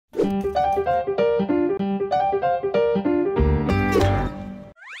Hello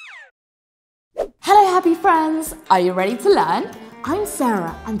happy friends! Are you ready to learn? I'm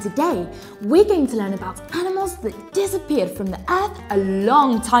Sarah and today we're going to learn about animals that disappeared from the earth a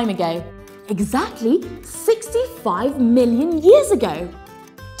long time ago. Exactly 65 million years ago.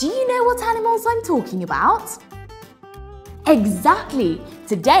 Do you know what animals I'm talking about? Exactly!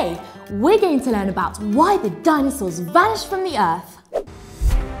 Today we're going to learn about why the dinosaurs vanished from the earth.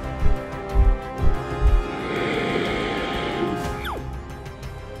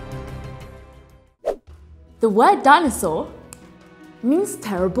 The word dinosaur means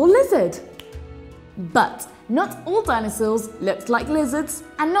terrible lizard. But not all dinosaurs looked like lizards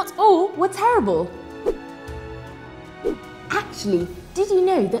and not all were terrible. Actually, did you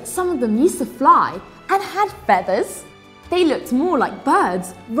know that some of them used to fly and had feathers? They looked more like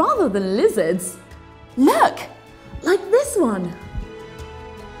birds rather than lizards. Look, like this one.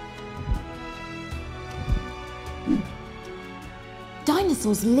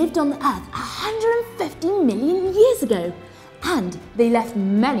 Dinosaurs lived on the earth 150 million years ago, and they left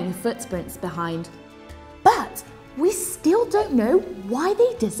many footprints behind. But we still don't know why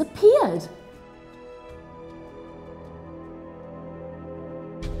they disappeared.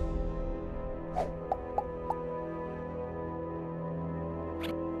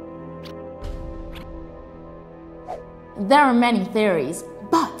 There are many theories,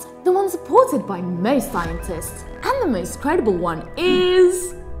 but the one supported by most scientists and the most credible one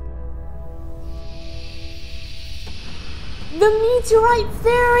is the meteorite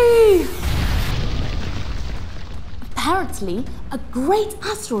theory! Apparently, a great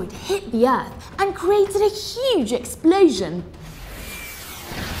asteroid hit the Earth and created a huge explosion.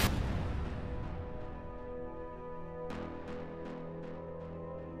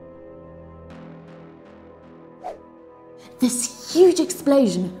 This huge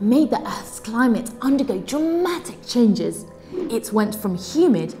explosion made the Earth's climate undergo dramatic changes. It went from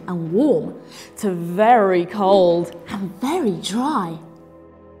humid and warm to very cold and very dry.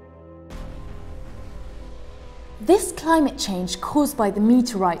 This climate change caused by the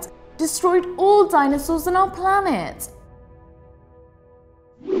meteorite destroyed all dinosaurs on our planet.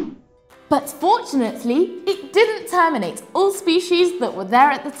 But fortunately, it didn't terminate all species that were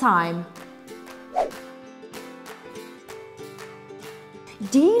there at the time.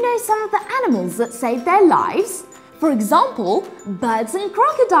 Do you know some of the animals that saved their lives? For example, birds and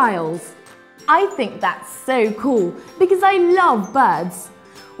crocodiles. I think that's so cool because I love birds.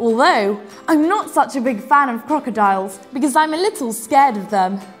 Although, I'm not such a big fan of crocodiles because I'm a little scared of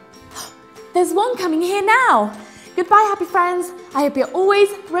them. There's one coming here now. Goodbye, happy friends. I hope you're always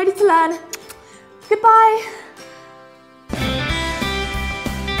ready to learn. Goodbye.